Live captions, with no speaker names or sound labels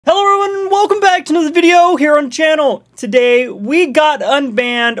Welcome back to another video here on the channel. Today we got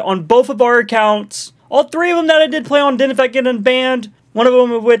unbanned on both of our accounts. All three of them that I did play on didn't in fact get unbanned. One of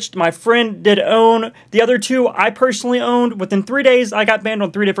them of which my friend did own. The other two I personally owned. Within 3 days I got banned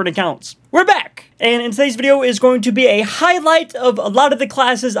on 3 different accounts. We're back! And in today's video is going to be a highlight of a lot of the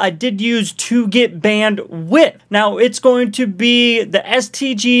classes I did use to get banned with. Now, it's going to be the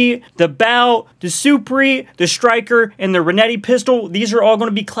STG, the Bal, the Supri, the Striker, and the Renetti pistol. These are all going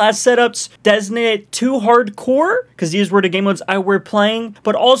to be class setups designated to hardcore, because these were the game modes I were playing,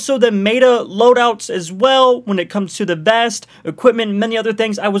 but also the meta loadouts as well when it comes to the vest, equipment, and many other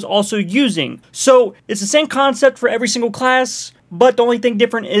things I was also using. So, it's the same concept for every single class, but the only thing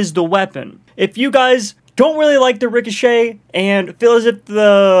different is the weapon. If you guys don't really like the ricochet and feel as if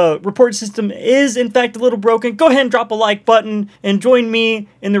the report system is in fact a little broken, go ahead and drop a like button and join me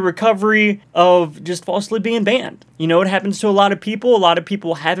in the recovery of just falsely being banned. You know, it happens to a lot of people. A lot of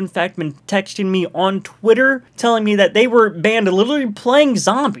people have in fact been texting me on Twitter telling me that they were banned literally playing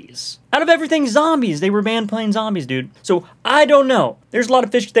zombies. Out of everything zombies, they were banned playing zombies, dude. So, I don't know. There's a lot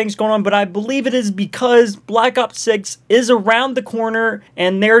of fishy things going on, but I believe it is because Black Ops 6 is around the corner,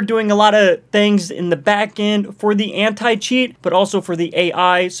 and they're doing a lot of things in the back end for the anti-cheat, but also for the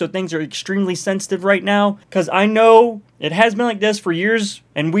AI, so things are extremely sensitive right now, because I know it has been like this for years,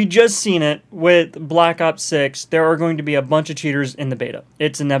 and we just seen it with Black Ops 6. There are going to be a bunch of cheaters in the beta.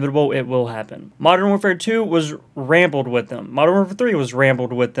 It's inevitable. It will happen. Modern Warfare 2 was rambled with them. Modern Warfare 3 was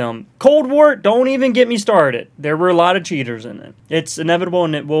rambled with them. Cold War, don't even get me started. There were a lot of cheaters in it. It's inevitable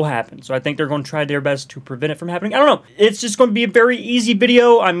and it will happen. So I think they're going to try their best to prevent it from happening. I don't know. It's just going to be a very easy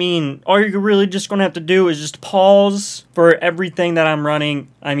video. I mean, all you're really just going to have to do is just pause for everything that I'm running.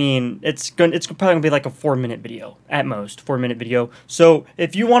 I mean, it's probably going to be like a 4-minute video at most. 4-minute video. So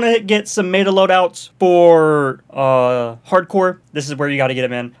if you want to get some meta loadouts for hardcore, this is where you got to get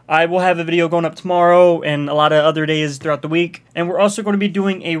them in. I will have a video going up tomorrow and a lot of other days throughout the week. And we're also going to be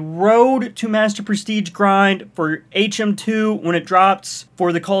doing a Road to Master Prestige grind for HM2 when it drops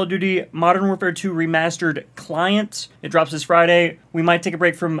for the Call of Duty Modern Warfare 2 Remastered client. It drops this Friday. We might take a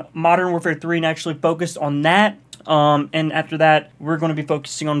break from Modern Warfare 3 and actually focus on that. And after that, we're going to be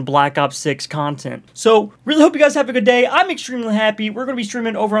focusing on Black Ops 6 content. So, really hope you guys have a good day. I'm extremely happy. We're going to be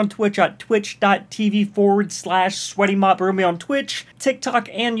streaming over on Twitch at twitch.tv/SweatyMop. We're going to be on Twitch, TikTok,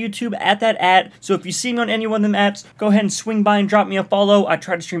 and YouTube at that. So, if you see me on any one of them apps, go ahead and swing by and drop me a follow. I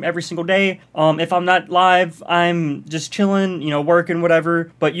try to stream every single day. If I'm not live, I'm just chilling, you know, working,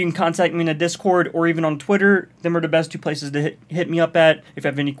 whatever. But you can contact me in a Discord or even on Twitter. Them are the best 2 places to hit me up at. If you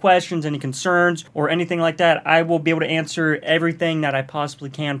have any questions, any concerns, or anything like that, I will be able to answer everything that I possibly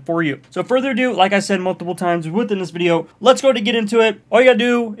can for you. So further ado, like I said multiple times within this video, let's go to get into it. All you gotta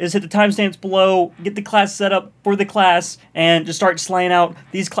do is hit the timestamps below, get the class set up for the class, and just start slaying out.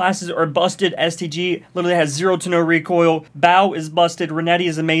 These classes are busted. STG literally has 0 to no recoil. Bal is busted. Renetti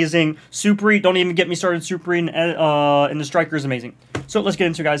is amazing. Supri, don't even get me started. Supri and the Striker is amazing. So let's get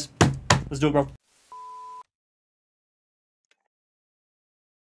into it, guys. Let's do it, bro.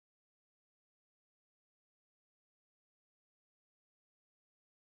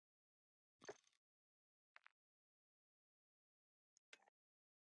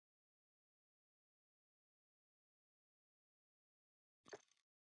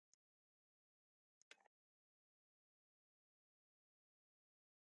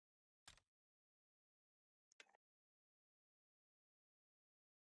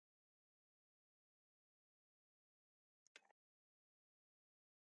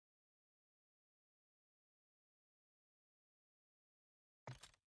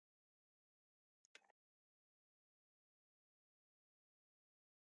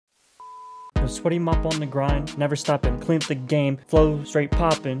 SweatyMop on the grind, never stopping, clean up the game, flow straight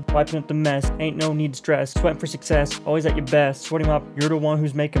popping, wiping up the mess, ain't no need to stress, sweating for success, always at your best. SweatyMop, you're the one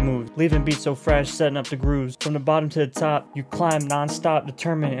who's making moves, leaving beats so fresh, setting up the grooves. From the bottom to the top, you climb non-stop,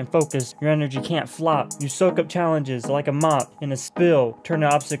 determined and focused, your energy can't flop. You soak up challenges like a mop in a spill, turning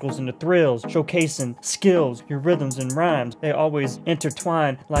obstacles into thrills, showcasing skills, your rhythms and rhymes, they always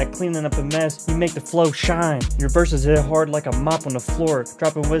intertwine like cleaning up a mess, you make the flow shine. Your verses hit hard like a mop on the floor,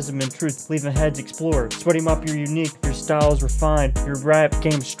 dropping wisdom and truth, leaving heads explore. SweatyMop, you're unique, your style is refined, your rap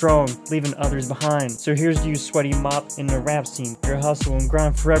game strong, leaving others behind. So here's to you, SweatyMop, in the rap scene. Your hustle and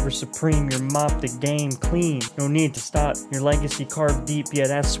grind forever supreme, your mop the game clean, no need to stop, your legacy carved deep, yeah,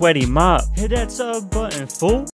 that's SweatyMop. Hit that sub button, fool.